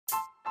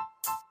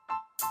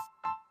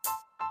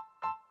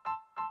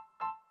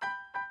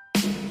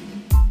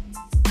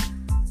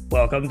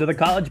Welcome to the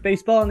College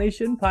Baseball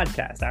Nation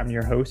podcast. I'm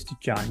your host,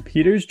 John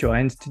Peters,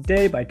 joined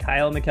today by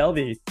Kyle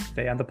McKelvey.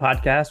 Today on the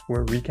podcast,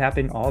 we're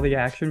recapping all the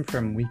action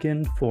from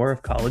weekend 4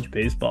 of college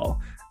baseball.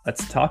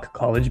 Let's talk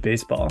college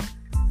baseball.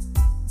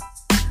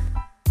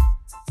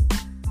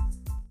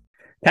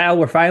 Kyle,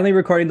 we're finally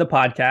recording the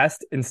podcast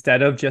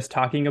instead of just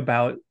talking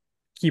about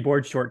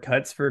keyboard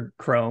shortcuts for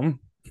Chrome.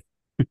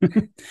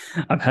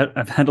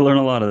 I've had to learn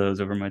a lot of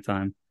those over my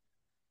time.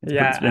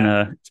 It's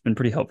been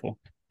pretty helpful.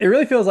 It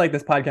really feels like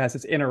this podcast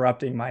is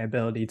interrupting my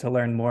ability to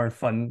learn more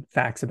fun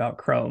facts about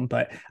Chrome,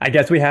 but I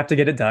guess we have to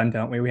get it done,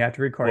 don't we? We have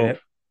to record it.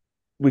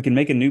 We can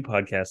make a new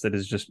podcast that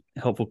is just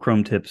helpful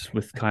Chrome tips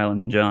with Kyle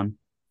and John.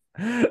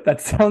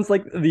 That sounds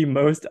like the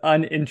most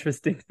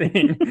uninteresting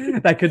thing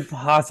that could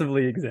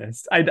possibly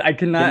exist. I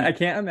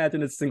can't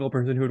imagine a single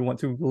person who would want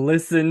to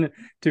listen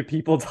to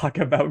people talk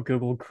about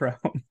Google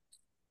Chrome.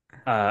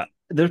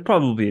 There's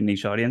probably a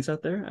niche audience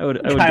out there. I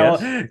would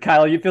guess.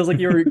 Kyle, it feels like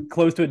you were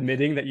close to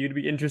admitting that you'd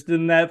be interested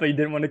in that, but you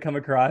didn't want to come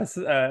across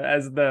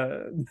as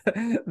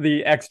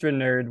the extra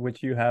nerd,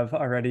 which you have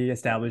already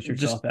established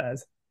yourself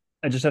as.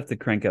 I just have to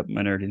crank up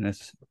my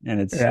nerdiness,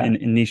 and it's in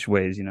niche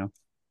ways, you know.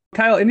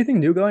 Kyle, anything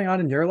new going on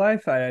in your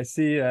life? I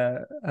see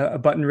a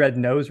button red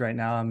nose right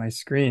now on my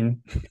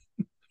screen.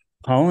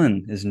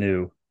 Pollen is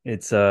new.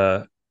 It's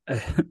I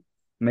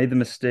made the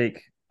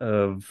mistake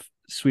of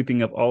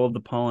sweeping up all of the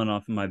pollen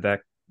off of my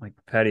back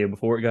patio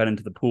before it got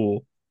into the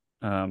pool,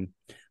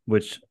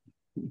 which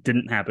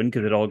didn't happen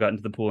because it all got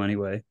into the pool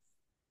anyway.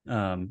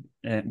 And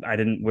I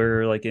didn't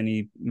wear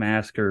any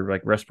mask or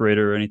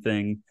respirator or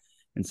anything,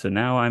 and so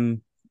now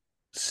I'm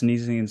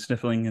sneezing and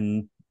sniffling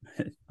and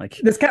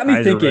this got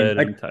me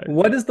thinking,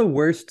 what is the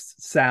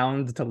worst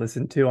sound to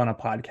listen to on a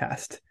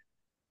podcast?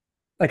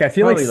 I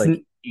feel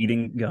probably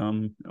eating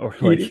gum or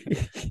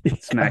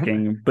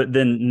smacking, but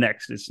then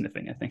next is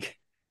sniffing, I think.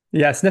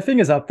 Yeah, sniffing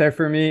is up there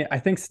for me. I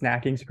think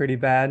snacking's pretty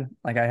bad.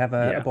 I have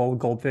a bowl of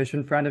goldfish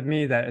in front of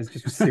me that is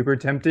just super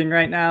tempting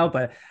right now,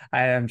 but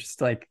I am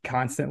just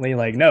constantly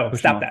no,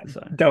 stop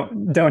that.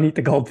 Don't eat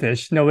the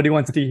goldfish. Nobody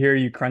wants to hear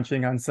you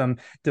crunching on some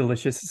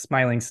delicious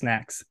smiling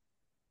snacks.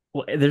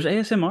 Well, there's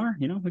ASMR,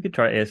 we could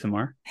try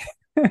ASMR.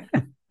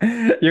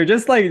 You're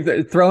just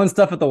throwing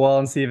stuff at the wall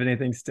and see if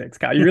anything sticks,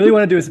 Kyle. You really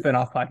want to do a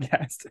spin-off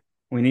podcast?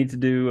 We need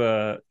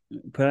to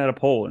put out a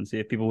poll and see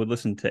if people would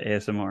listen to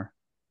ASMR.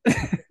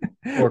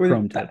 Or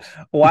Chrome tips.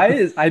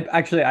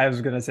 I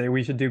was gonna say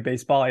we should do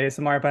baseball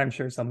ASMR, but I'm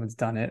sure someone's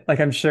done it.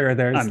 I'm sure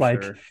there's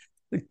sure.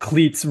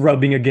 Cleats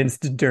rubbing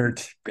against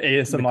dirt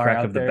ASMR the crack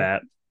out of there. The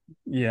bat.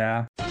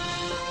 Yeah.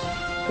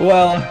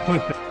 Well,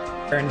 with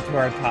turn to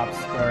our top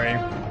story.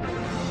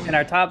 And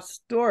our top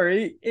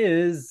story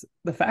is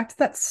the fact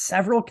that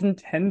several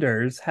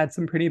contenders had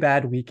some pretty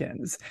bad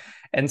weekends.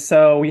 And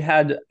so we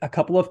had a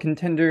couple of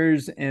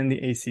contenders in the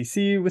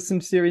ACC with some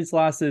series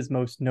losses.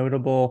 Most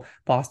notable,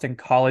 Boston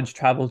College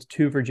traveled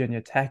to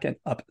Virginia Tech and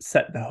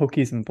upset the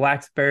Hokies in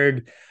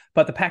Blacksburg.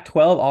 But the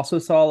Pac-12 also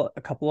saw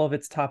a couple of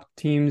its top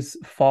teams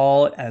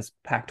fall as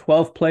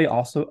Pac-12 play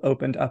also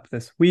opened up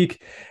this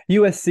week.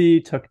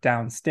 USC took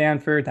down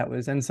Stanford, that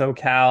was in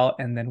SoCal,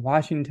 and then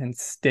Washington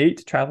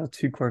State traveled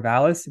to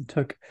Corvallis and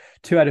took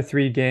 2 out of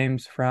 3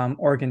 games from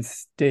Oregon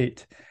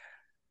State.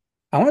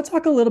 I want to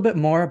talk a little bit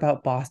more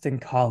about Boston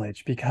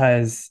College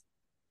because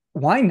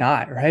why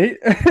not, right?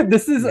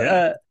 This is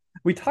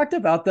we talked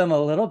about them a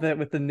little bit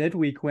with the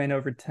midweek win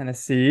over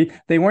Tennessee.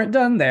 They weren't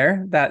done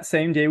there. That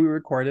same day we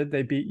recorded,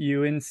 they beat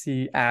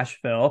UNC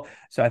Asheville.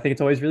 So I think it's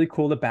always really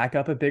cool to back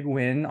up a big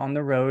win on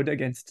the road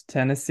against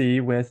Tennessee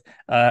with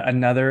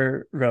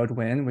another road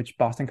win, which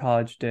Boston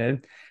College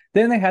did.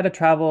 Then they had to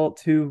travel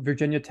to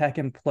Virginia Tech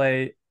and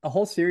play a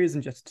whole series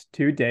in just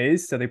 2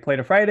 days. So they played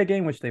a Friday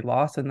game, which they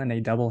lost, and then a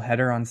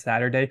doubleheader on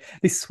Saturday.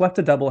 They swept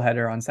a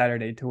doubleheader on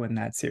Saturday to win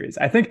that series.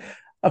 I think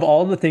of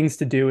all the things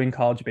to do in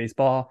college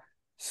baseball,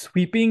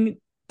 sweeping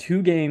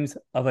 2 games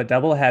of a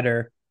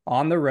doubleheader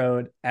on the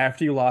road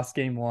after you lost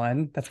game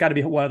 1, that's got to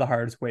be one of the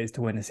hardest ways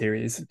to win a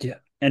series. Yeah.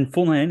 And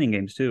full 9-inning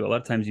games too. A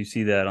lot of times you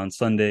see that on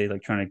Sunday,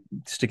 trying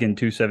to stick in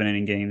 2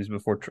 7-inning games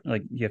before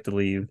you have to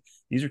leave.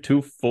 These are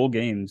 2 full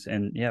games,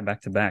 and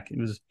back to back. It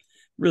was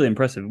really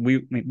impressive.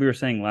 We were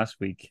saying last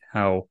week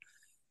how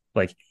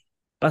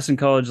Boston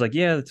College,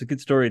 it's a good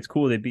story. It's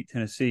cool they beat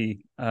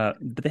Tennessee, but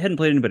they hadn't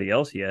played anybody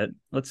else yet.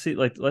 Let's see,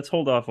 let's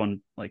hold off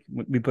on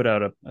we put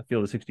out a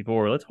field of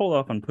 64. Let's hold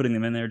off on putting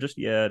them in there just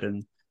yet.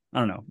 And I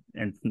don't know.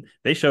 And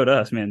they showed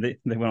us, man. They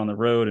went on the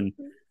road and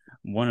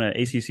won an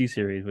ACC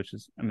series, which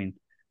is,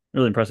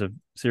 really impressive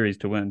series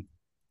to win.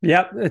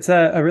 Yep, it's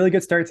a really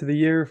good start to the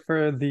year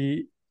for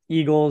the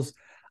Eagles.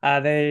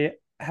 They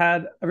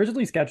had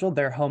originally scheduled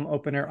their home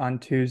opener on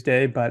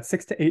Tuesday, but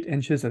 6 to 8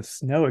 inches of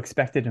snow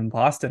expected in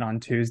Boston on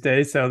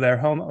Tuesday. So their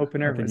home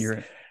opener was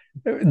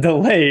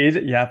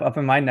delayed. Yep, up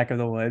in my neck of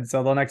the woods.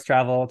 So they'll next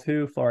travel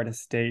to Florida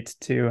State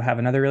to have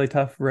another really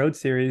tough road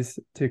series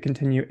to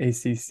continue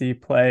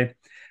ACC play.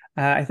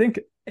 I think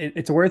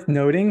it's worth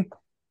noting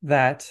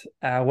that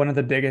one of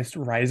the biggest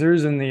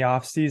risers in the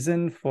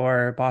offseason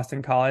for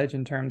Boston College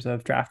in terms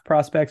of draft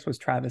prospects was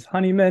Travis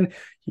Honeyman.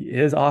 He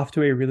is off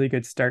to a really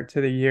good start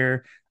to the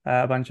year,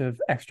 a bunch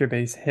of extra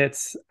base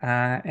hits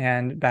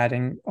and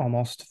batting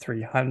almost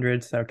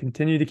 300. So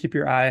continue to keep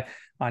your eye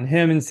on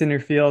him in center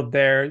field.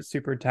 They're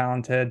super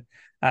talented.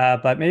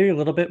 But maybe a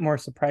little bit more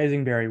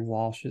surprising, Barry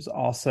Walsh is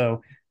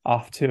also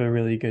off to a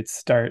really good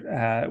start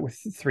with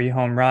 3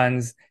 home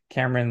runs.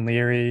 Cameron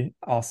Leary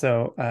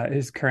also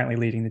is currently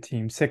leading the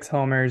team, 6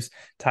 homers,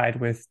 tied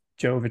with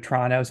Joe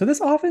Vitrano. So this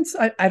offense,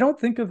 I don't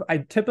think of, I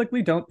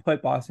typically don't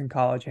put Boston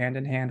College hand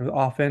in hand with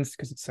offense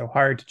because it's so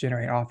hard to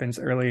generate offense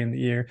early in the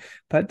year.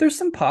 But there's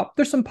some pop.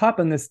 There's some pop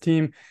in this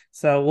team.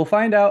 So we'll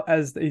find out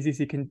as the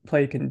ACC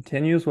play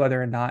continues whether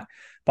or not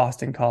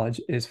Boston College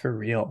is for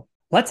real.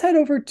 Let's head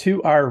over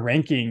to our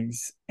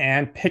rankings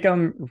and pick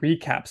 'em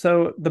recap.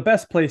 So the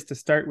best place to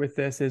start with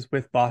this is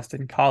with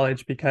Boston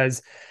College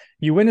because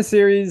you win a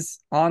series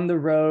on the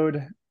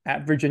road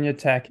at Virginia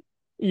Tech,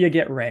 you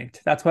get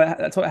ranked. That's what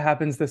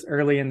happens this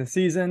early in the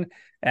season.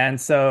 And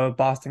so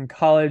Boston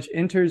College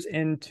enters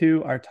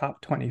into our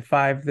top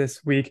 25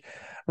 this week,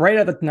 right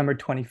at the number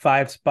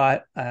 25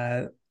 spot.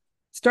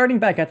 Starting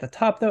back at the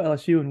top though,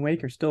 LSU and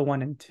Wake are still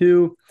 1 and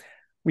 2.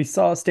 We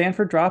saw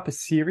Stanford drop a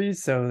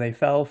series, so they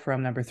fell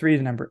from number 3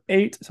 to number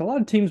 8. So a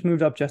lot of teams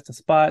moved up just a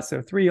spot. So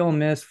 3 Ole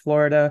Miss,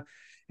 Florida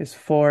is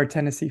 4,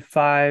 Tennessee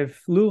 5,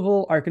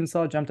 Louisville,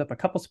 Arkansas jumped up a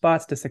couple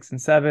spots to 6 and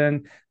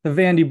 7. The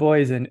Vandy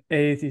boys in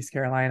 8th, East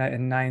Carolina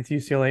in 9th,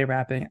 UCLA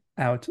wrapping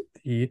out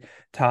the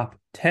top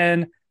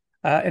 10.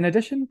 In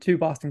addition to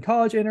Boston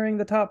College entering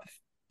the top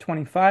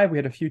 25, we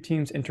had a few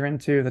teams enter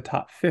into the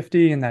top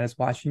 50, and that is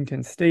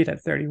Washington State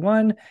at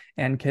 31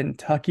 and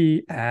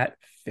Kentucky at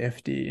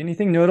 50.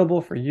 Anything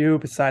notable for you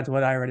besides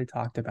what I already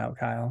talked about,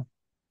 Kyle?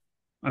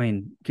 I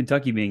mean,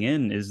 Kentucky being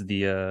in is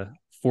the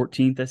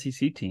 14th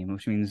SEC team,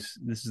 which means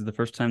this is the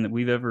first time that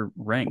we've ever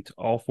ranked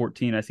all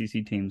 14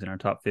 SEC teams in our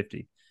top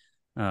 50.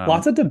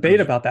 Lots of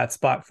debate about that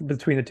spot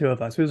between the two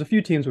of us. There was a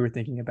few teams we were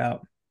thinking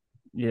about.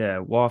 Yeah,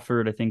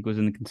 Wofford, I think, was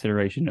in the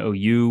consideration.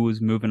 OU was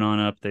moving on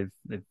up. They've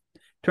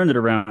turned it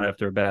around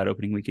after a bad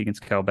opening week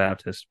against Cal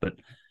Baptist, but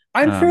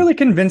I'm fairly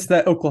convinced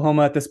that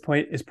Oklahoma at this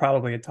point is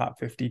probably a top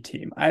 50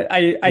 team.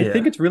 I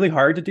think it's really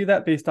hard to do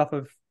that based off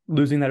of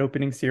losing that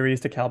opening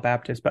series to Cal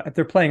Baptist, but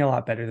they're playing a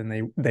lot better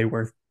than they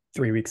were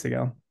 3 weeks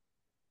ago.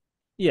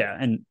 Yeah,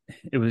 and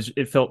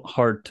it felt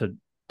hard to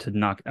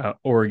knock out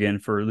Oregon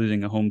for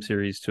losing a home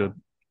series to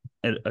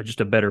just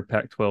a better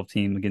Pac-12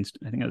 team against,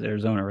 I think it was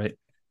Arizona, right?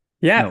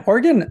 Yeah, No.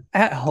 Oregon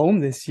at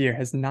home this year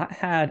has not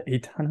had a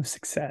ton of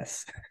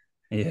success.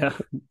 Yeah.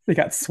 They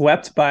got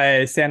swept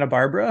by Santa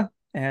Barbara,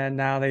 and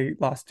now they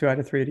lost 2 out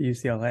of 3 to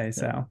UCLA.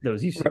 So that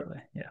was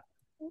UCLA. Yeah.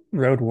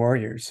 Road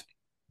Warriors.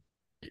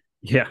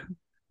 Yeah.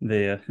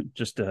 They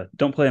just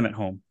don't play them at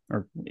home,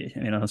 or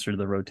unless they're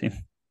the road team.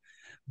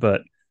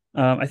 But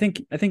I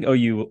think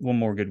OU one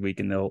more good week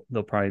and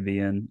they'll probably be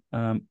in.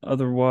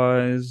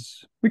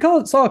 Otherwise,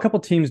 Saw a couple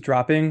teams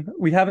dropping.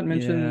 We haven't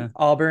mentioned yeah.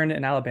 Auburn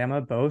and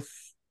Alabama both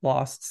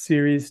lost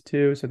series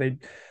too, so they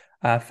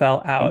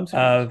fell out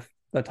of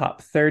the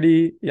top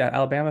 30. Yeah,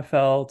 Alabama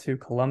fell to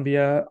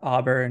Columbia.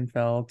 Auburn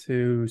fell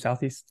to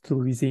Southeast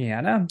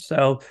Louisiana.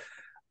 So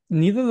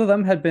neither of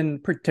them had been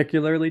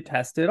particularly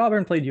tested.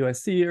 Auburn played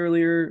USC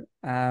earlier,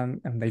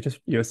 and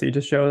USC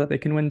just showed that they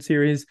can win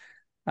series.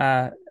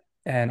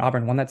 And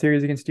Auburn won that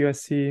series against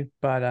USC,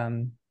 but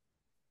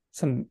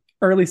some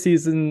early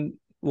season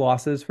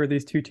losses for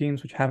these two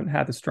teams, which haven't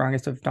had the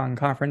strongest of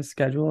non-conference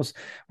schedules.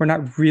 We're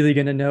not really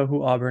going to know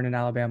who Auburn and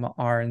Alabama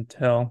are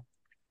until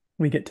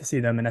we get to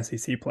see them in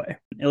SEC play.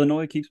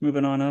 Illinois keeps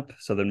moving on up.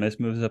 Southern Miss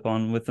moves up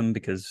on with them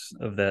because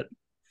of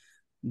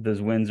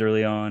those wins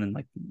early on, and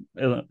like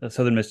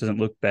Southern Miss doesn't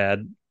look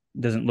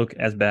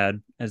as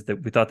bad as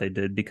we thought they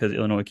did because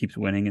Illinois keeps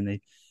winning, and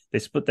they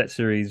split that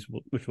series,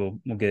 which we'll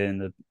get in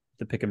the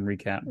pick 'em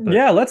recap. But,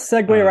 yeah, let's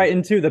segue right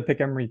into the pick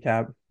 'em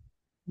recap.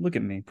 Look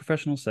at me,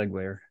 professional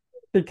seguer.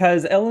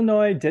 Because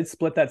Illinois did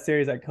split that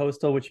series at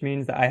Coastal, which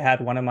means that I had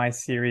one of my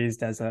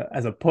series as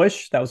a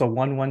push. That was a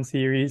 1-1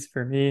 series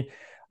for me,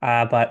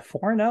 but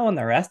 4-0 in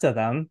the rest of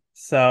them.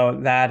 So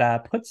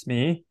that puts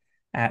me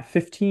at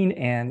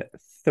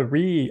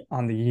 15-3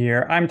 on the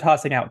year. I'm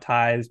tossing out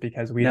ties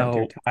because we don't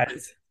do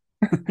ties.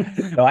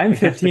 So I'm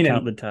 15 and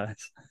count the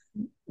ties.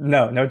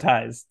 No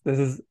ties. This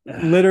is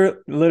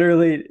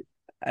literally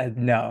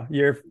no.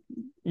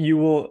 You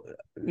will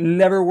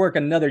never work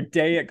another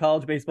day at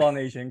College Baseball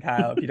Nation,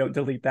 Kyle, if you don't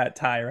delete that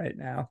tie right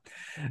now.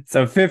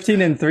 So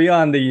 15-3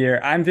 on the year.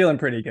 I'm feeling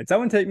pretty good.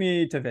 Someone take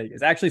me to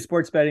Vegas. Actually,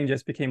 sports betting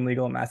just became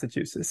legal in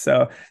Massachusetts.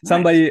 So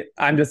nice.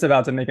 I'm just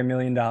about to make $1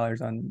 million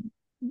on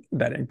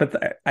betting,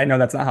 but I know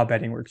that's not how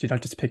betting works. You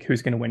don't just pick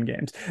who's going to win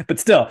games, but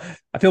still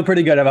I feel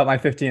pretty good about my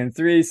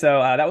 15-3. So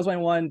that was my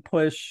one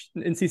push.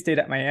 NC State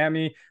at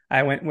Miami.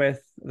 I went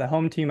with the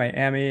home team,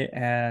 Miami,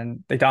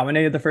 and they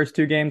dominated the first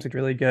 2 games, looked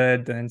really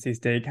good. The NC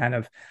State kind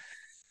of,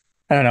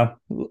 I don't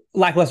know,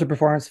 lackluster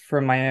performance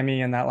from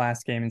Miami in that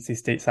last game. NC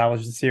State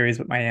salvaged the series,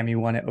 but Miami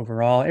won it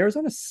overall.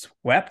 Arizona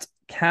swept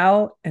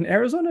Cal and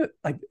Arizona,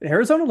 like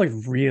Arizona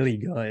looked really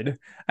good.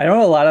 I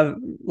know a lot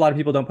of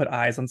people don't put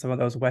eyes on some of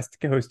those West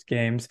Coast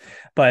games,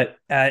 but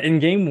in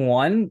game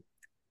one,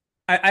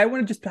 I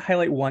want to just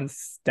highlight one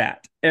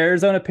stat.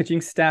 Arizona pitching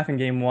staff in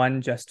game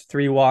one, just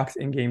 3 walks.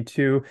 In game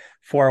two,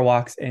 4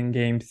 walks. In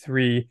game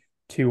three,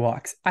 2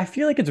 walks. I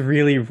feel like it's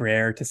really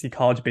rare to see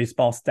college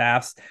baseball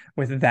staffs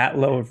with that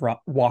low of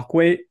walk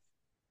rate.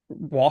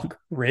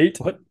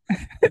 What?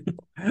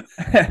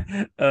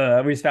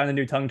 We just found a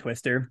new tongue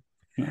twister.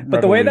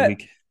 But the way Rivalry that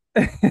week.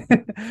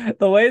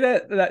 the way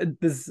that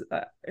this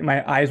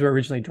my eyes were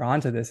originally drawn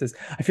to this is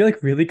I feel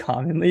like really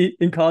commonly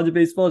in college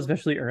baseball,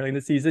 especially early in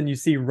the season, you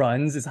see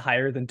runs is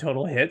higher than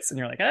total hits, and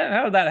you're like,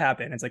 how did that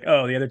happen? It's like,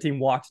 oh, the other team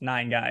walked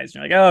 9 guys.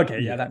 And you're like, oh,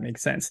 okay, yeah, Yeah, that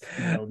makes sense.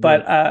 that'll do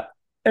But it.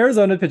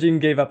 Arizona pitching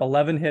gave up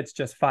 11 hits,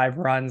 just 5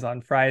 runs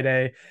on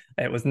Friday.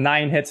 It was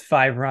 9 hits,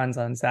 5 runs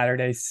on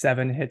Saturday,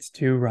 7 hits,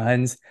 2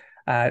 runs.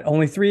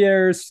 Only 3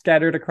 errors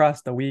scattered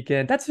across the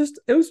weekend.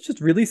 It was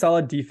just really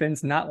solid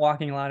defense, not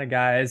walking a lot of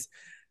guys,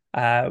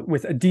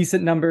 with a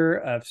decent number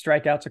of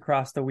strikeouts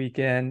across the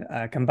weekend.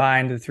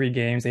 Combined the 3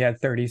 games, they had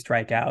 30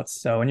 strikeouts.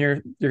 So when your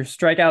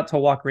strikeout to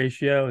walk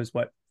ratio is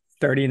what,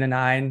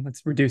 30-9.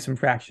 Let's reduce some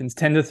fractions,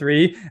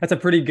 10-3. That's a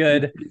pretty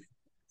good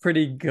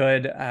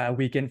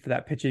weekend for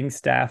that pitching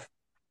staff.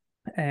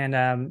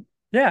 And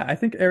yeah, I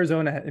think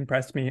Arizona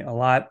impressed me a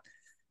lot.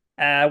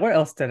 What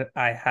else did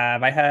I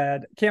have? I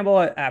had Campbell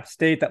at App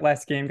State. That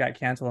last game got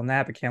canceled on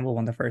that, but Campbell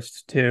won the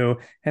first two.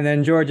 And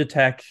then Georgia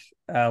Tech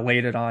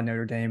laid it on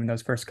Notre Dame in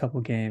those first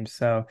couple games.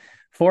 So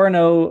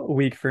 4-0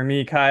 week for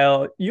me,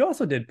 Kyle. You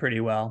also did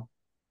pretty well.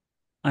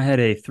 I had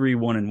a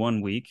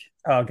 3-1-1 week.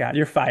 Oh, God,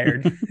 you're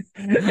fired.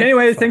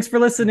 Anyways, Fine. thanks for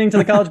listening to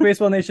the College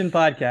Baseball Nation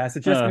podcast.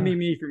 It's just going to Uh, be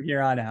me from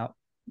here on out.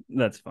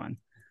 that's fine.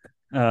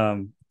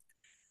 Um,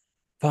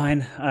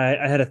 Fine.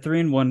 I had a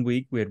 3-1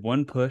 week. We had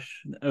one push,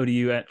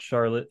 ODU at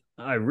Charlotte.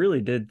 I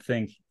really did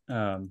think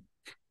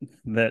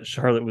that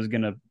Charlotte was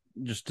gonna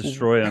just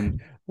destroy them.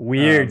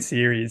 Weird Um,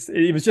 series.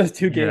 It was just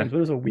two yeah, games, but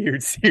it was a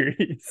weird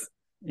series.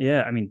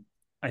 yeah. I mean,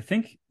 I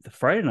think the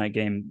Friday night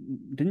game.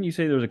 Didn't you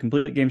say there was a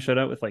complete game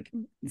shutout with like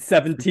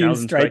 17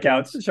 3,000 strikeouts.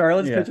 strikeouts?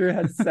 Charlotte's Yeah, pitcher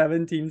had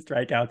 17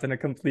 strikeouts in a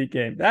complete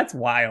game. That's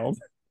wild.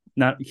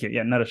 not a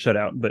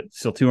shutout, but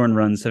still 2 earned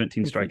runs,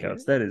 17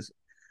 strikeouts. That is,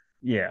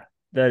 yeah,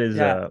 that is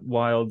Yeah.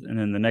 wild. And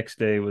then the next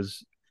day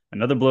was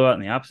another blowout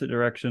in the opposite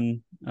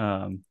direction.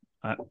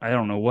 I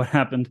don't know what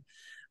happened,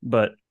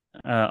 but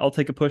I'll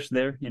take a push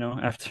there.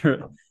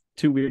 After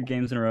 2 weird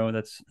games in a row,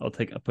 I'll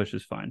take a push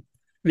is fine.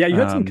 Yeah, you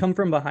had some Um, come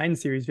from behind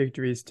series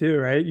victories too,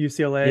 right?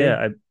 UCLA.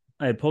 yeah,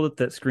 I had pulled up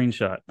that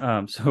screenshot.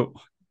 So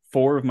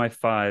 4 of my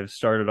 5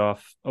 started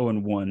off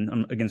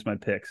 0-1 against my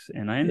picks,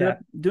 and I ended Yeah. up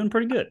doing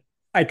pretty good.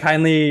 I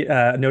kindly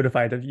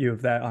notified of you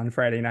of that on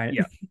Friday night.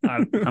 Yeah,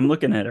 I'm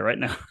looking at it right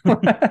now.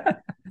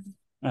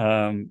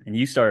 And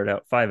you started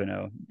out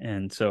 5-0,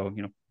 and so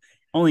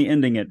only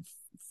ending at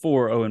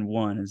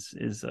 4-0-1 is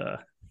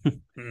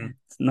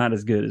it's not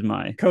as good as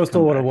my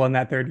Coastal would have comeback. won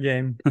that third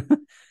game.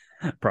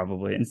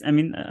 Probably. And I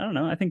mean, I don't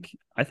know. I think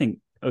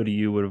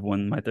ODU would have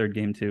won my third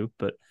game too,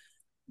 but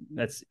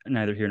that's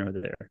neither here nor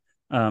there.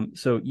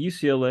 So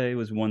UCLA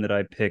was one that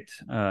I picked.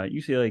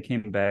 UCLA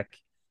came back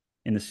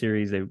in the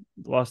series. They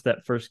lost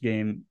that first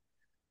game.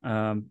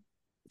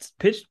 It's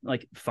pitched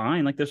like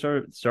fine. Like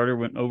their starter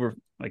went over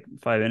like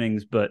 5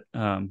 innings, but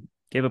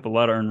gave up a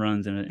lot of earned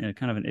runs in a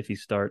kind of an iffy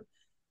start.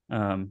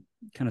 Kind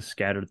of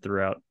scattered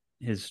throughout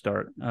his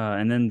start.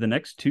 And then the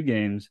next 2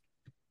 games,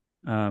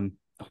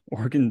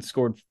 Oregon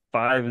scored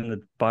 5 in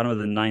the bottom of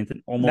the ninth and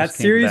That almost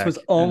came series was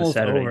back in the almost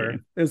Saturday over.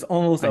 game. It was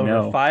almost I over.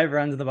 know. 5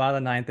 runs in the bottom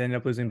of the ninth. They ended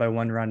up losing by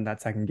 1 run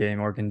that second game.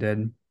 Oregon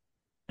did.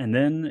 And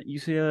then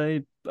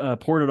UCLA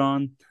poured it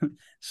on,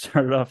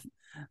 started off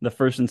the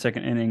first and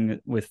second inning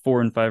with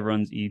 4 and 5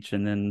 runs each.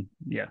 And then,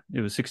 yeah,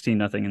 it was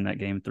 16-0 in that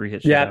game,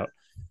 3-hit Yeah,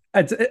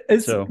 shutout.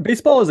 it's So,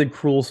 baseball is a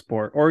cruel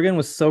sport. Oregon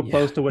was so yeah.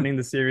 close to winning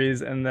the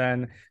series, and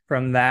then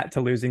from that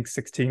to losing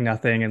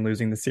 16-0 and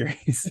losing the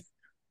series.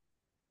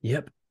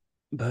 Yep.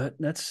 But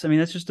that's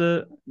just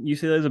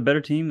UCLA is a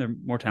better team. They're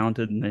more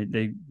talented, and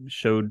they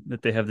showed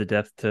that they have the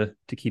depth to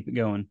keep it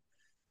going.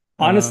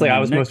 Honestly, I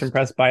And was most next,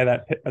 impressed by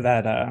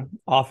that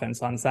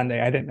offense on Sunday.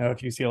 I didn't know if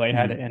UCLA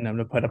had mhm. it in them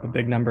to put up a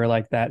big number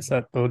like that. So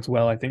that bodes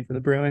well, I think, for the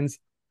Bruins.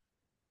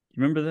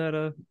 You remember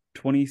that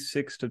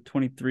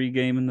 26-23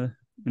 game in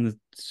the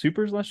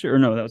Supers last year? Or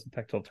no, that was the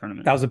Pac-12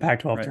 tournament, That was a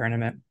Pac-12 right?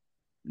 tournament.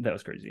 That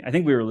was crazy. I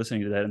think we were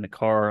listening to that in the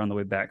car on the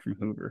way back from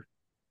Hoover.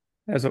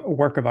 That was a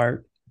work of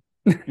art.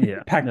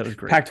 Yeah, Pac that was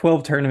great.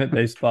 Pac-12 tournament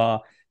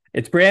baseball.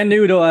 It's brand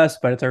new to us,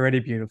 but it's already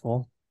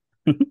beautiful.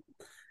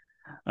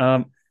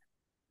 um,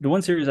 the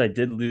one series I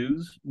did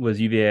lose was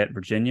UVA at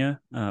Virginia.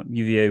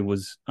 UVA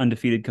was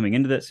undefeated coming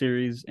into that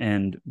series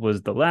and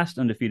was the last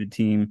undefeated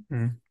team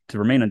Mm. to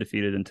remain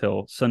undefeated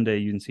until Sunday.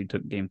 UNC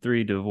took Game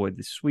 3 to avoid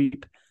the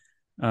sweep.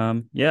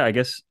 Yeah, I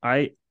guess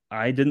I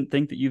didn't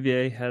think that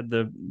UVA had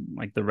the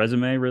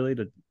resume really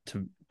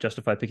to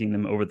justify picking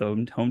them over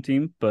the home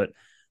team, but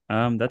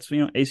that's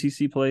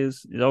ACC play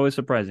is always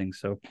surprising.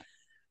 So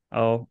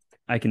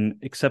I I can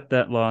accept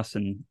that loss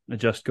and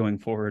adjust going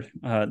forward.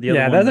 The other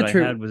Yeah, one that's that a I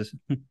true had was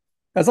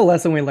that's a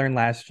lesson we learned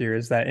last year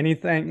is that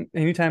anytime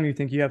you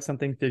think you have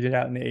something figured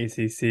out in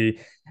the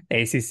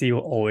ACC will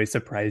always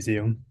surprise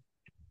you.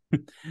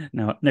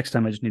 now next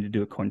time I just need to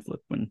do a coin flip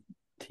when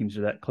teams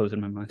are that close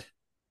in my mind.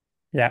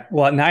 Yeah,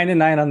 well, at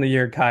 9-9 on the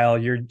year, Kyle,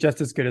 you're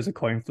just as good as a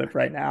coin flip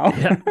right now.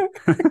 Yeah,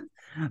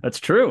 that's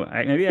true.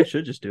 Maybe I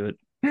should just do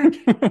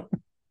it.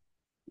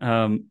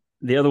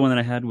 The other one that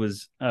I had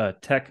was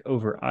Tech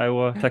over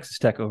Iowa, Texas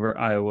Tech over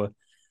Iowa.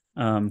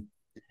 Um,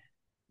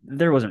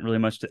 there wasn't really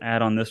much to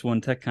add on this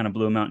one. Tech kind of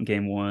blew them out in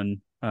game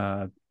one.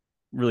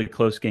 Really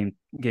close game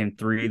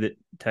three that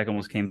Tech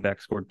almost came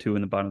back, scored two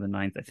in the bottom of the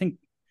ninth. I think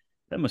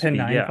that must Ten be,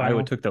 nine yeah. Iowa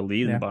final. took the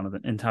lead in the Yeah. bottom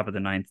of in top of the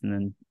ninth, and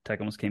then Tech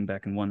almost came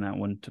back and won that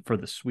one for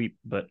the sweep.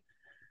 But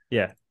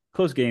yeah,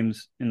 close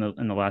games in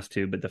the last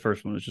two, but the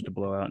first one was just a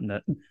blowout, and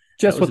that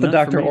Just was what the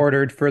enough for doctor me.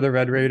 ordered for the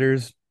Red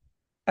Raiders.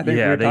 I think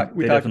Yeah, we they talked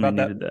definitely about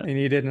that. needed that. They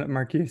needed a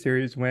marquee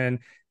series win.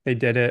 They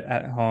did it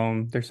at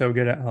home. They're so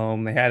good at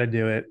home. They had to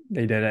do it.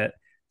 They did it.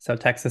 So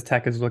Texas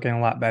Tech is looking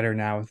a lot better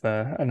now with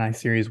a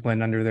nice series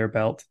win under their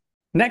belt.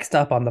 Next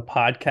up on the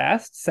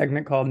podcast,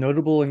 segment called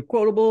Notable and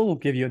Quotable. We'll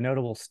give you a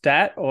notable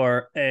stat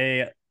or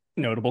a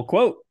notable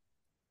quote.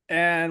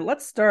 And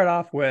let's start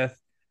off with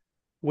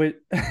what,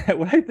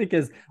 what I think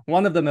is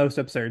one of the most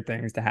absurd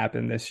things to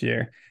happen this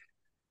year.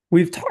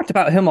 We've talked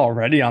about him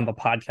already on the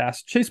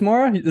podcast. Chase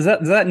Mora, does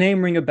that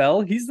name ring a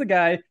bell? He's the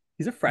guy,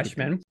 he's a I think it does.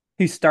 freshman.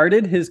 He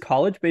started his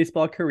college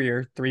baseball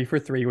career 3 for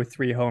 3 with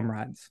 3 home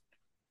runs.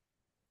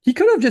 He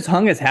could have just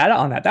hung his hat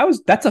on that.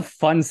 That's a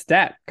fun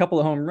stat. A couple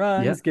of home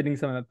Yeah, runs, getting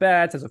some at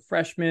bats as a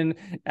freshman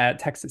at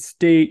Texas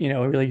State,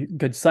 a really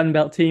good Sun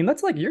Belt team.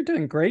 That's like you're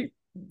doing great.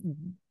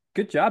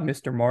 Good job,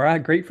 Mr. Mora.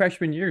 Great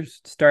freshman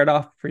years to start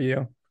off for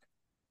you.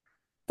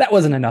 That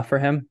wasn't enough for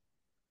him.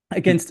 he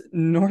Against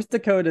North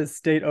Dakota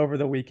State over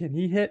the weekend,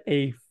 he hit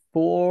a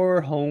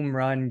 4 home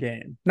run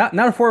game. Not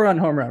a 4 run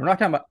home run. We're not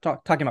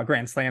talking about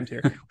grand slams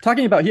here. We're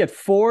talking about he had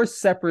four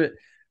separate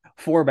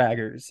four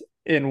baggers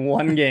in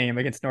one game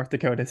against North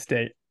Dakota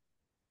State.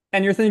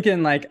 And you're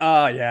thinking like,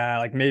 oh yeah,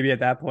 like maybe at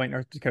that point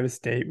North Dakota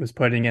State was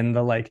putting in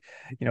the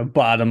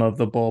bottom of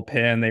the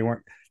bullpen. They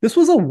weren't. This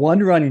was a 1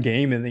 run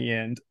game in the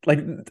end. Like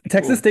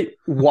Texas Cool. State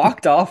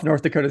walked off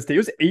North Dakota State. It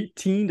was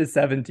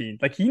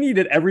 18-17. Like he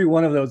needed every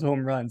one of those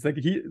home runs. Like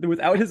he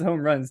without his home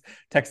runs,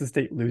 Texas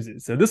State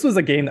loses. So this was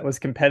a game that was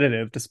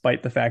competitive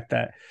despite the fact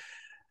that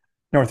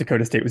North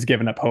Dakota State was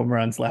giving up home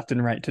runs left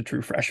and right to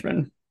true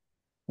freshmen.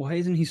 Why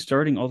isn't he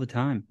starting all the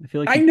time? I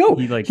feel like I know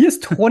he like he has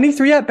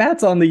 23 at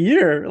bats on the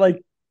year.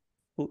 Like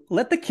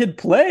let the kid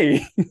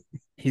play.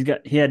 he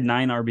had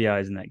 9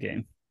 RBIs in that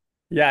game.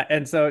 Yeah,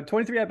 and so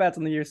 23 at bats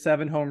on the year,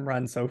 7 home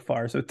runs so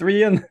far. So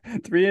three in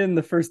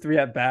the first three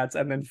at bats,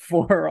 and then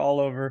four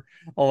all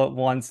at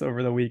once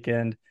over the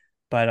weekend.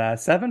 But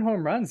 7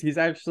 home runs. He's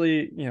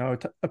actually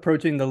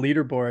approaching the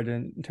leaderboard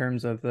in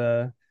terms of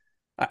the.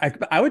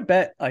 I would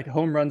bet like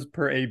home runs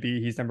per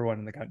AB. He's number one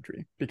in the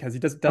country because he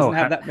Oh, doesn't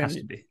have that has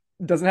to many. be.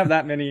 Doesn't have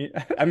that many.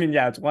 I mean,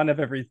 yeah, it's one of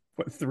every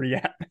three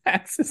at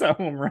bats is a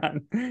home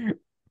run.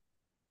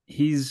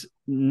 He's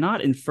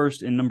not in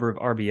first in number of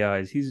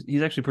RBIs.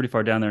 He's actually pretty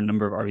far down there in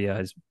number of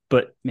RBIs.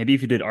 But maybe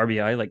if you did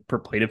RBI like per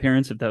plate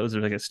appearance, if that was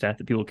like a stat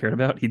that people cared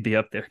about, he'd be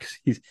up there because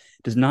he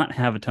does not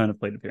have a ton of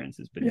plate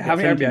appearances. But Yeah, he's how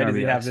got many 17 RBI does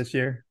he have RBIs, this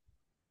year?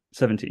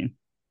 17.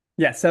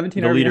 Yeah,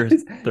 17 The leader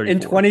is RBIs in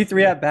 34.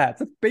 23 Yeah, at bats.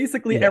 That's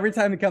basically yeah, every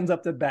time he comes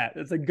up to bat.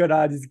 It's a good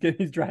odds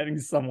he's driving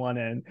someone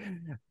in.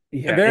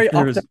 yeah. Very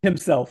often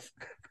himself.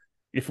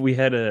 If we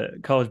had a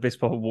college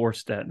baseball war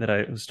stat that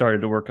I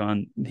started to work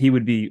on, he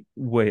would be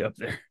way up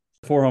there.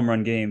 4 home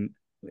run game.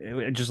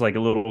 Just like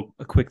a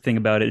quick thing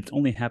about it. It's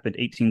only happened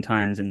 18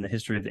 times in the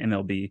history of the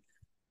MLB.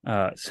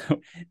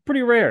 So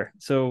pretty rare.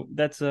 So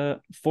that's 4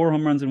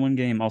 home runs in one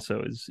game.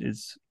 Also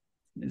is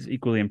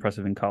equally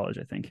impressive in college,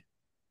 I think.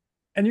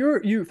 And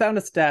you found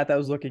a stat that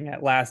was looking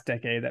at last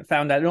decade that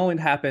found that it only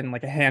happened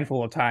like a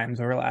handful of times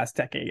over last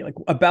decade, like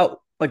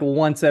about like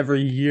once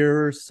every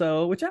year or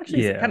so, which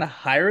actually is Yeah, kind of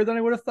higher than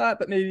I would have thought.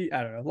 But maybe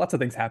I don't know. Lots of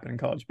things happen in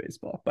college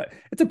baseball, but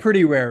it's a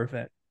pretty rare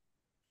event.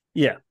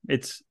 yeah.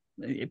 It's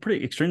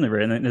pretty extremely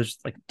rare, and then there's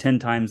like 10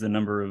 times the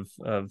number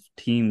of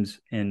teams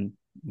in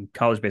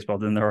college baseball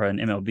than there are in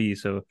MLB.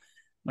 So,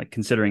 like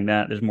considering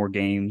that, there's more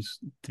games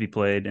to be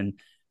played, and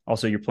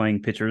also you're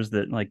playing pitchers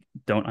that like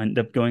don't end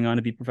up going on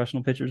to be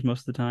professional pitchers most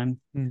of the time,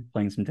 Mm.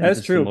 playing some That's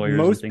dentists and true. lawyers and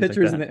Most things like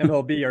pitchers in the that.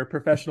 MLB are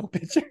professional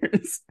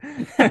pitchers.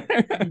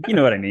 You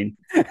know what I mean?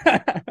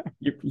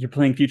 You're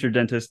playing future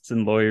dentists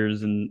and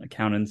lawyers and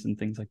accountants and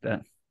things like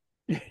that.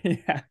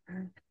 Yeah.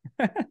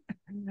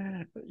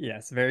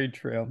 Yes, very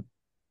true.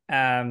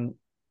 Um,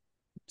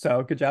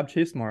 so good job,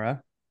 Chase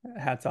Mora.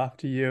 Hats off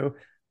to you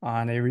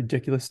on a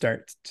ridiculous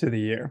start to the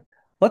year.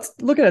 Let's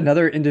look at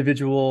another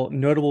individual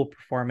notable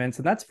performance,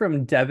 and that's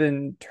from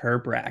Devin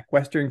Turbrack,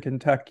 Western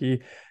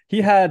Kentucky.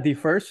 He had the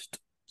first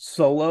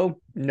solo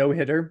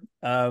no-hitter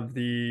of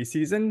the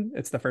season.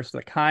 It's the first of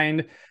the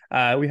kind.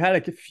 We had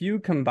a few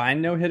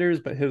combined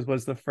no-hitters, but his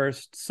was the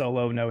first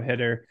solo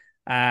no-hitter.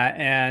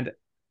 And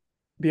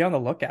be on the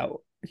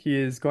lookout. He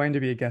is going to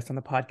be a guest on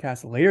the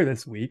podcast later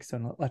this week.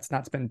 So let's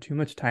not spend too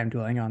much time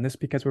dwelling on this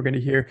because we're going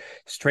to hear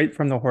straight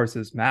from the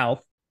horse's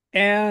mouth.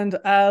 And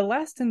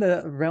last in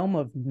the realm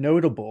of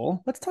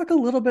notable, let's talk a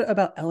little bit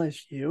about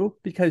LSU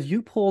because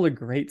you pulled a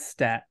great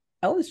stat.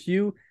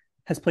 LSU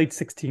has played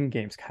 16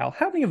 games, Kyle.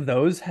 How many of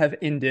those have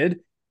ended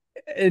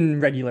in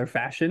regular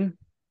fashion?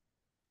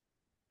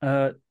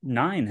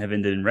 Nine have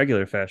ended in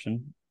regular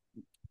fashion,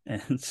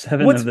 and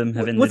seven What's of them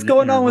have what's ended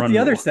going in a on with run the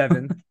other rule.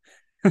 seven?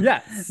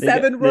 Yeah,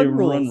 seven They run run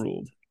rules.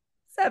 ruled.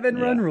 Seven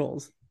run Yeah,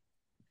 rules.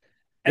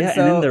 And yeah, and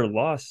then so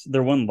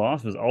their one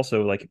loss was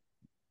also like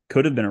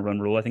could have been a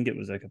run rule. I think it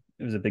was it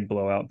was a big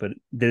blowout, but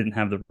they didn't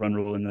have the run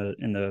rule in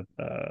the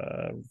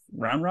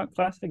Round Rock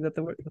Classic that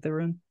what they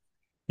were in.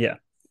 Yeah,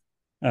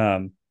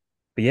 but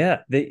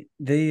yeah, they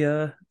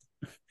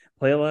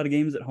play a lot of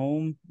games at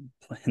home,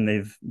 and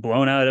they've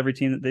blown out every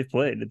team that they've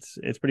played.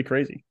 It's pretty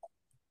crazy.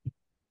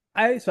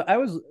 I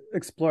was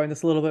exploring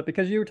this a little bit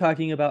because you were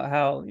talking about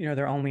how,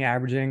 they're only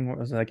averaging what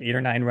was it, like 8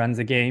 or 9 runs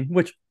a game,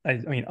 which I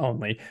mean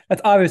only.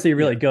 That's obviously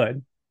really Yeah,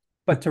 good.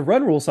 But to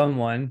run rule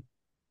someone,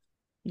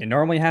 you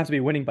normally have to be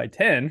winning by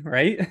 10,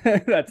 right?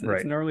 That's it's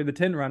right. normally the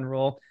 10 run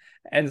rule.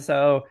 And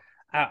so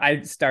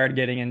I started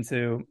getting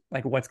into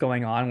like what's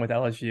going on with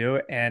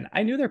LSU, and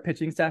I knew their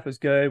pitching staff was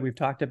good. We've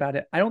talked about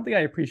it. I don't think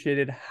I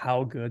appreciated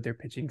how good their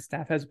pitching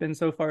staff has been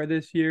so far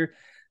this year.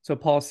 So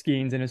Paul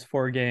Skeens in his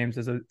 4 games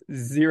is a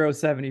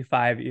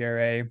 0.75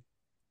 ERA. Hmm.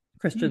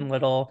 Christian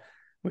Little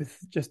with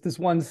just this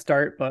one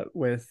start, but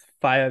with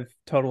 5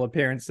 total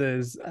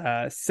appearances,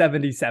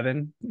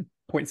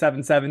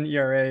 77.77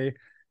 ERA.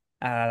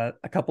 A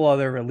couple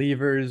other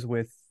relievers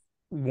with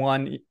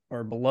 1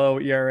 or below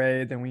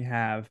ERA. Then we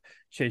have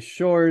Chase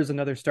Shores,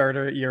 another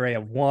starter, ERA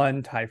of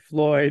 1. Ty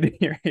Floyd,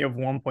 ERA of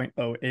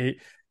 1.08.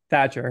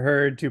 Thatcher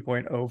Hurd,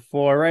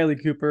 2.04. Riley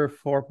Cooper,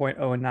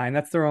 4.09.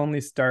 That's their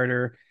only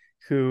starter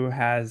who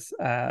has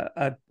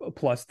a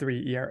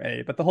 +3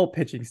 ERA, but the whole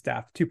pitching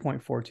staff,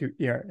 2.42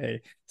 ERA.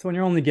 So when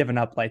you're only giving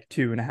up like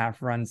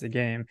 2.5 runs a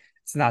game,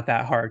 it's not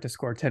that hard to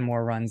score 10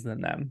 more runs than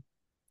them.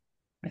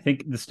 I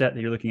think the stat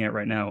that you're looking at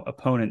right now,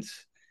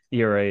 opponents'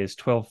 ERA is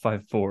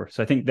 12.54.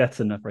 So I think that's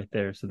enough right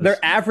there. So They're this,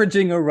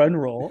 averaging a run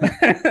roll,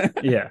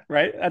 yeah,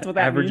 right? That's what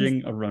that means.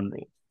 averaging a run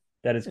rule.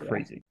 That is Yeah.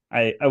 crazy.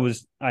 I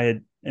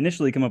had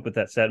initially come up with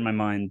that stat in my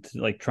mind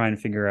to like try and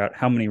figure out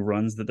how many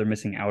runs that they're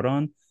missing out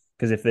on.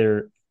 Because if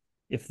they're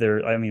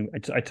I mean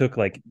I took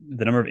like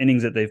the number of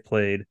innings that they've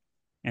played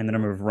and the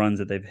number of runs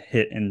that they've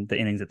hit in the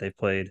innings that they've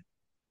played,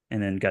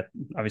 and then got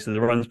obviously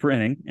the runs per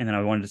inning, and then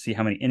I wanted to see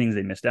how many innings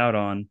they missed out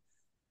on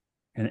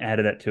and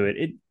added that to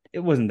it. It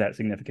wasn't that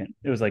significant.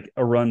 It was like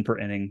a run per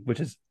inning, which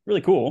is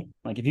really cool.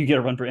 Like if you get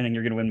a run per inning,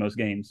 you're going to win most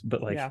games.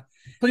 But like Yeah.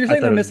 So you're I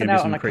saying thought they're it was missing going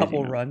to be out on some a crazy couple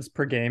amount. runs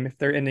per game if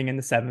they're ending in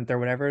the seventh or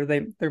whatever.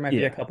 There might be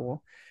a Yeah.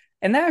 couple.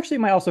 And that actually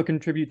might also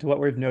contribute to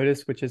what we've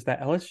noticed, which is that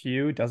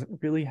LSU doesn't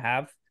really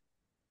have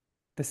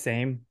the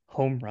same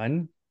home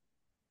run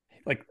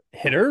like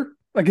hitter.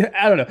 Like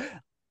I don't know.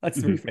 Let's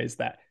Mm-hmm. rephrase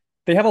that.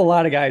 They have a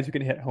lot of guys who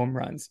can hit home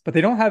runs, but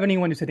they don't have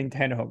anyone who's hitting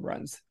 10 home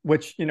runs,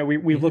 which, we've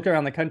Yeah. looked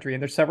around the country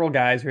and there's several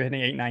guys who are hitting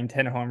 8, 9,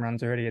 10 home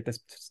runs already at this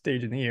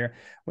stage in the year,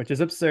 which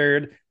is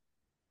absurd.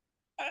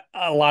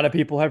 A lot of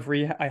people have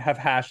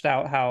hashed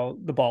out how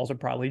the balls are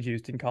probably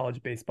juiced in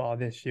college baseball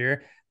this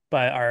year,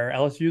 but are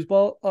LSU's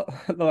ball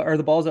are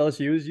the balls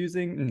LSU is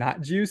using not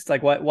juiced?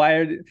 Like what?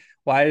 Why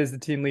is the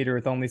team leader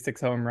with only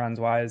 6 home runs?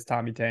 Why is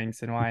Tommy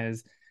Tanks and why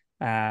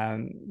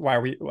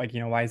are we like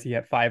why is he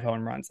at 5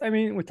 home runs? I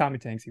mean, with Tommy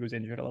Tanks he was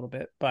injured a little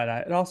bit, but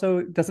it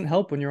also doesn't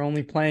help when you're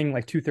only playing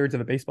like 2/3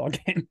 of a baseball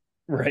game.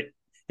 Right.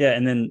 Yeah,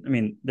 and then I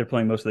mean they're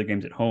playing most of their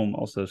games at home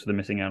also, so they're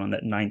missing out on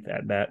that ninth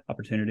at bat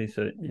opportunity.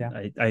 So Yeah,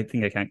 I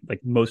think I can't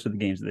like most of the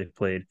games that they've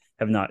played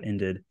have not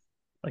ended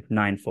like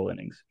 9 full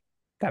innings.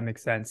 that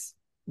makes sense.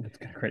 That's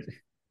kind of crazy.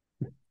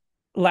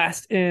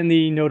 Last in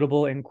the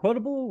notable and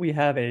quotable, we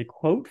have a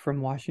quote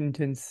from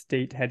Washington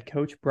State head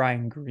coach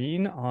Brian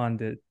Green on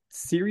the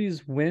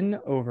series win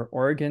over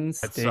Oregon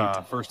It's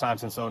State. first time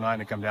since '09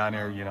 to come down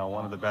here,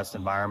 one of the best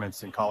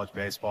environments in college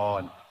baseball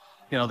and,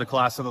 the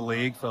class of the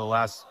league for the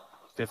last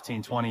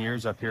 15, 20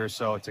 years up here.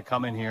 So to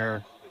come in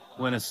here,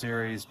 win a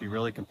series, be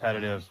really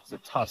competitive. It's a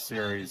tough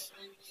series.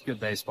 It's good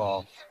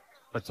baseball.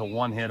 But to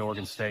one-hit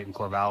Oregon State and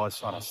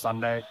Corvallis on a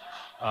Sunday,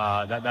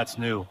 that's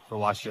new for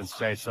Washington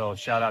State. So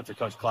shout out to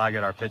Coach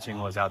Claggett. Our pitching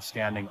was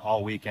outstanding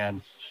all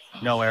weekend.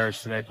 No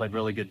errors today. Played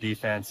really good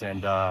defense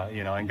and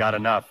and got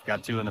enough.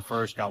 Got 2 in the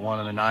first, got 1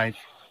 in the ninth.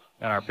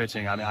 And our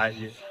pitching, I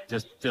mean,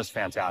 just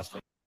fantastic.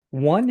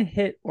 One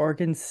hit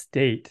Oregon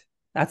State.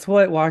 That's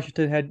what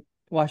Washington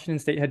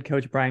State head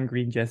coach Brian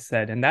Green just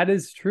said, and that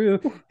is true.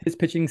 His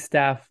pitching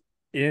staff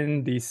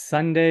in the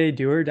Sunday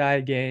do or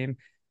die game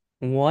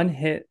one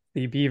hit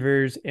the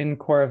Beavers in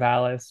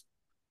Corvallis.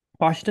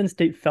 Washington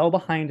State fell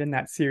behind in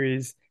that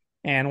series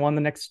and won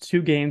the next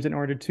 2 games in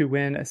order to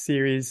win a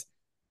series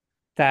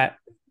that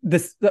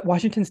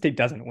Washington State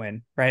doesn't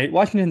win, right?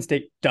 Washington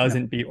State No.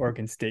 doesn't beat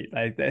Oregon State.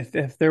 Like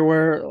if there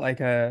were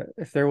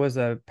if there was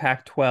a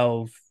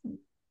Pac-12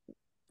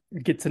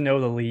 get to know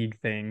the league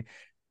thing,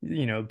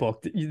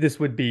 book, this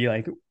would be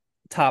like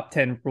top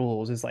 10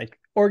 rules is like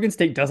Oregon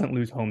State doesn't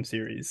lose home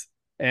series.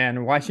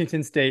 And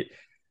Washington State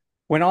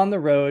went on the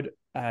road,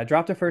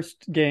 dropped a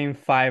first game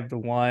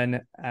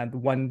 5-1,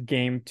 won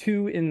game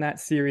two in that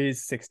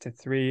series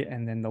 6-3,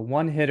 and then the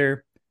one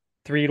hitter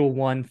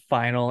 3-1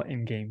 final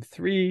in game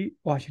three.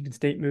 Washington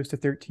State moves to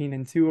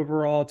 13-2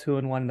 overall,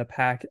 2-1 in the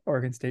pack.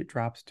 Oregon State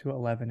drops to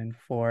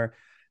 11-4.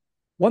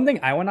 One thing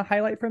I want to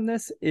highlight from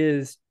this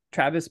is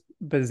Travis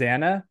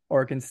Bazana,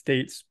 Oregon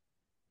State's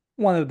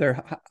one of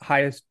their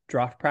highest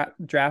draft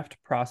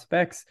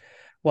prospects,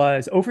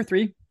 was 0 for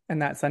 3 in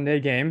that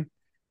Sunday game.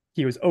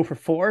 He was 0 for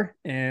 4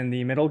 in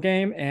the middle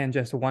game and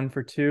just 1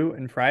 for 2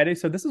 in Friday.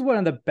 So this is one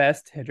of the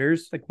best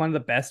hitters, like one of the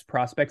best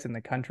prospects in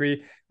the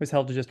country. Was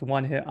held to just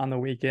one hit on the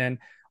weekend.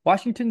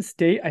 Washington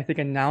State, I think,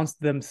 announced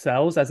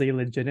themselves as a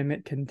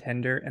legitimate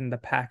contender in the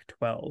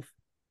Pac-12.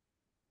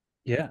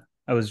 Yeah,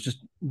 I was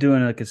just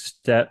doing like a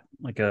stat,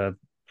 like a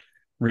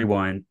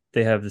rewind.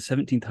 They have the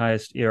 17th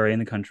highest ERA in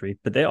the country,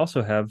 but they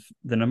also have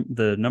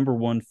the number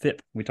one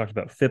FIP. We talked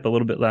about FIP a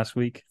little bit last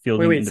week.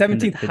 Fielding Wait,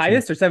 independent 17th pitching.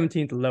 highest or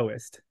 17th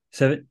lowest?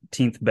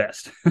 17th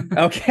best.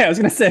 Okay, I was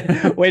gonna say,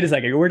 wait a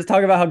second. We're just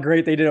talking about how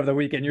great they did over the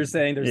weekend. You're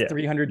saying there's Yeah.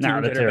 300 No,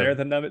 teams they're that are better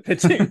than them at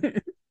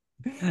pitching.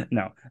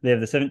 No, they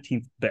have the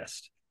 17th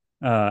best.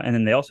 And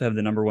then they also have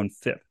the number one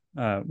FIP,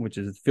 which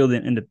is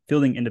fielding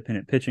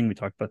independent pitching. We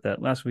talked about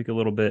that last week a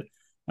little bit.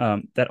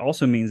 That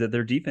also means that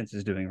their defense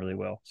is doing really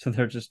well. So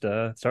they're just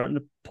starting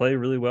to play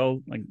really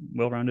well, like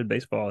well-rounded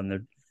baseball. And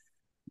they're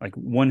like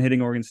one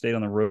hitting Oregon State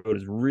on the road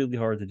is really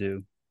hard to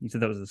do. You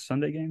said that was a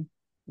Sunday game?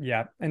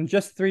 Yeah, and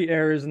just 3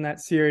 errors in that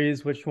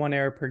series, which 1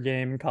 error per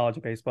game in college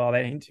baseball.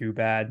 That ain't too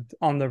bad.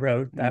 On the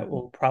road, that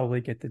will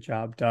probably get the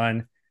job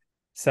done.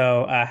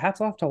 So hats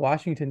off to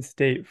Washington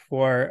State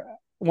for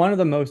one of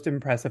the most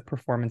impressive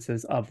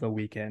performances of the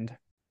weekend.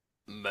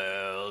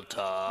 Mail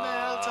time.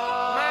 Mail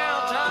time.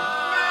 Mail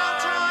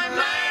time.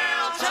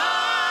 Mail time.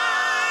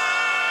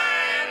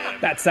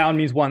 That sound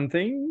means one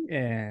thing,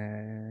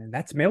 and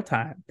that's mail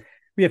time.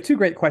 We have 2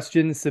 great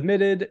questions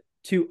submitted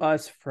to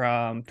us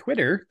from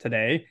Twitter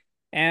today.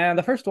 And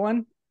the first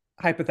one,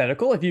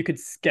 hypothetical, if you could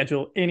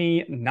schedule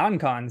any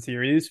non-con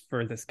series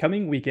for this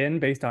coming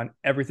weekend based on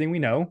everything we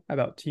know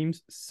about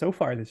teams so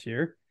far this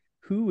year,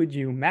 who would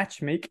you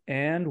match make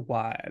and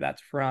why?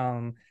 That's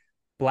from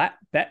Black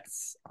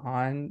Bets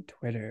on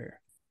Twitter.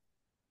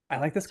 I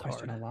like this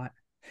question a lot.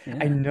 Yeah.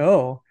 I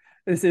know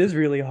this is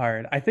really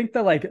hard. I think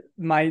that like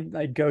my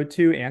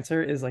go-to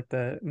answer is like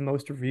the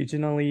most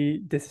regionally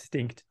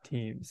distinct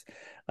teams.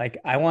 Like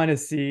I want to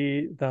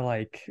see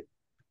the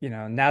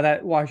now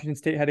that Washington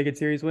State had a good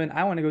series win,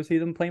 I want to go see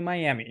them play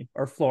Miami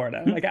or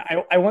Florida. Like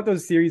I want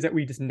those series that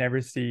we just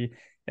never see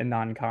in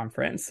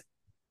non-conference.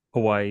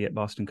 Hawaii at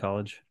Boston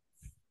College.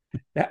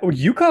 Yeah, well,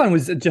 UConn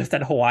was just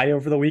at Hawaii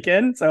over the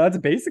weekend, so that's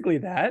basically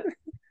that.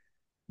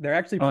 They're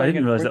actually playing. I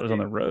didn't realize that was on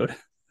the road.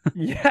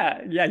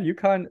 Yeah.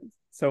 UConn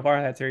so far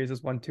in that series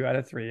has won 2 out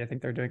of 3. I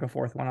think they're doing a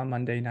 4th one on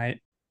Monday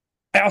night.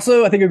 I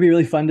think it'd be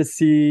really fun to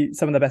see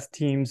some of the best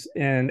teams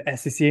in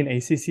SEC and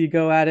ACC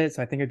go at it.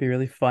 So I think it'd be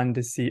really fun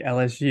to see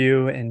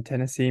LSU and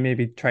Tennessee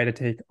maybe try to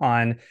take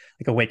on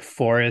like a Wake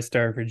Forest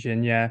or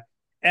Virginia.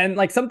 And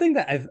like something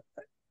that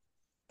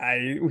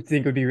I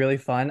think would be really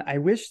fun. I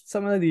wish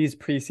some of these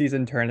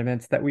preseason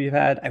tournaments that we've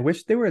had, I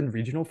wish they were in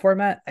regional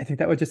format. I think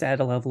that would just add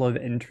a level of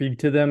intrigue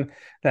to them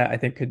that I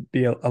think could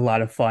be a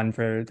lot of fun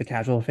for the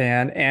casual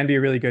fan and be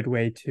a really good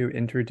way to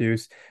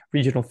introduce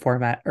regional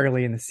format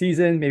early in the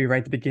season, maybe right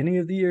at the beginning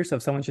of the year. So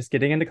if someone's just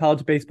getting into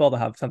college baseball, they'll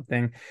have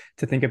something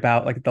to think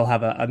about. Like they'll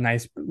have a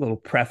nice little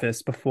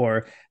preface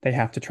before they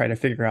have to try to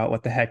figure out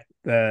what the heck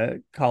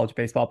the college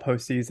baseball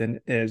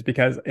postseason is,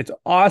 because it's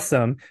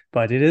awesome,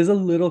 but it is a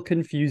little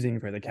confusing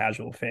for the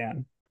casual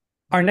fan.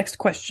 Our next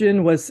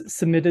question was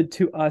submitted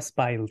to us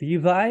by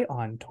Levi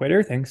on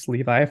Twitter. Thanks,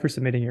 Levi, for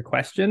submitting your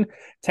question.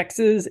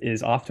 Texas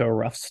is off to a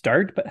rough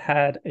start, but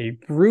had a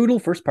brutal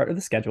first part of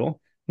the schedule.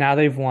 Now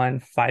they've won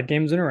 5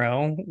 games in a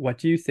row. What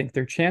do you think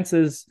their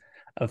chances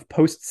of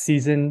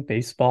postseason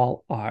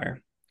baseball are?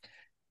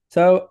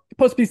 So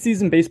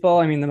postseason baseball,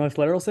 I mean, the most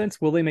literal sense,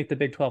 will they make the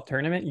Big 12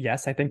 tournament?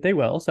 Yes, I think they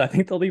will. So I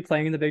think they'll be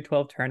playing in the Big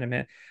 12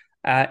 tournament.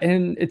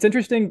 And it's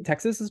interesting.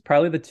 Texas is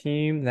probably the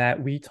team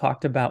that we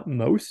talked about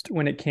most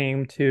when it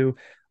came to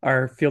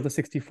our Field of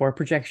 64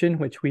 projection,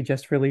 which we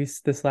just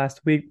released this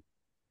last week.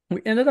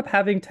 We ended up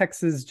having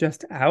Texas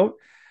just out.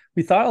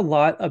 We thought a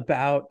lot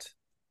about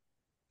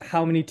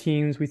how many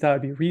teams we thought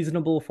would be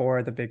reasonable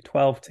for the Big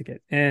 12 to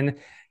get in.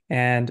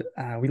 And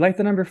we liked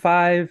the number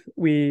 5.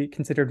 We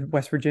considered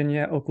West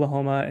Virginia,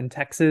 Oklahoma, and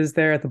Texas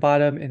there at the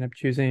bottom. Ended up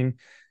choosing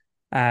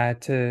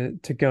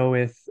to go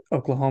with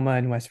Oklahoma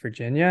and West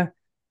Virginia.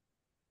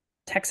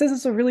 Texas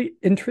is a really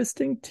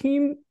interesting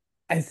team.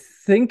 I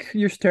think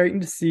you're starting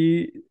to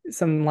see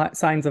some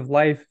signs of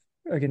life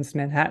against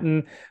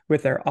Manhattan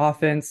with their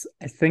offense.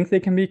 I think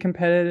they can be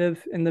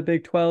competitive in the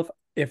Big 12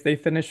 if they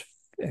finish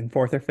in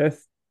 4th or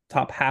 5th,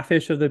 top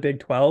half-ish of the Big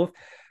 12.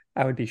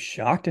 I would be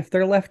shocked if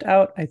they're left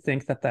out. I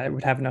think that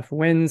would have enough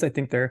wins. I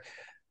think they're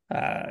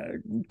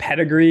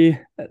pedigree,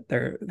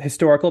 their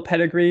historical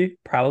pedigree,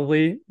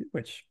 probably,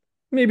 which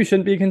maybe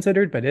shouldn't be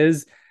considered, but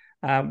is,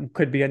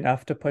 could be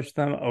enough to push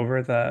them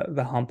over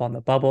the hump on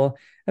the bubble.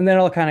 And then it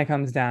all kind of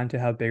comes down to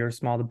how big or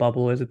small the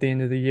bubble is at the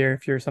end of the year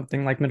if you're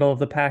something like middle of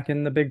the pack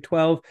in the Big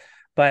 12.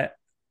 But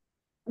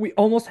we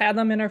almost had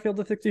them in our Field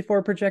of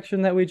 64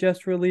 projection that we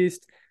just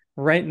released.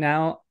 Right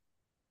now,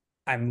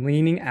 I'm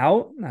leaning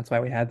out. That's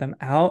why we had them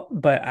out.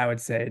 But I would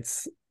say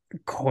it's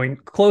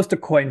close to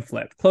coin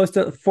flip, close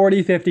to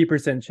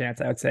 40-50%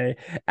 chance, I would say,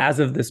 as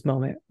of this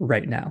moment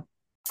right now.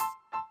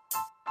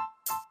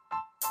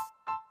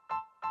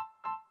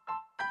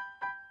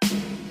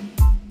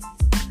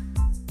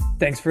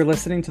 Thanks for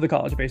listening to the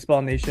College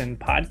Baseball Nation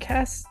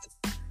podcast.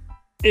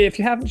 If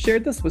you haven't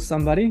shared this with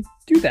somebody,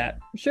 do that.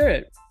 Share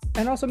it.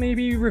 And also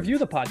maybe review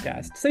the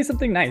podcast. Say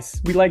something nice.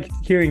 We like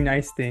hearing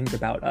nice things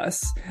about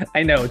us.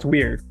 I know it's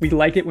weird. We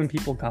like it when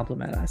people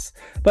compliment us.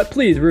 But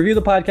please review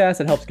the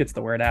podcast. It helps get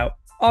the word out.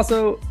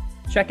 Also,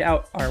 check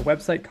out our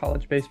website,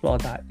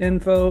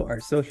 collegebaseball.info. Our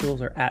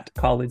socials are at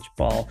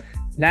collegeballnat.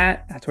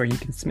 That's where you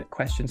can submit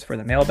questions for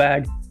the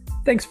mailbag.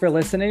 Thanks for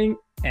listening,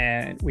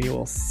 and we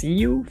will see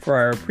you for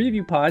our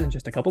preview pod in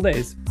just a couple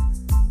days.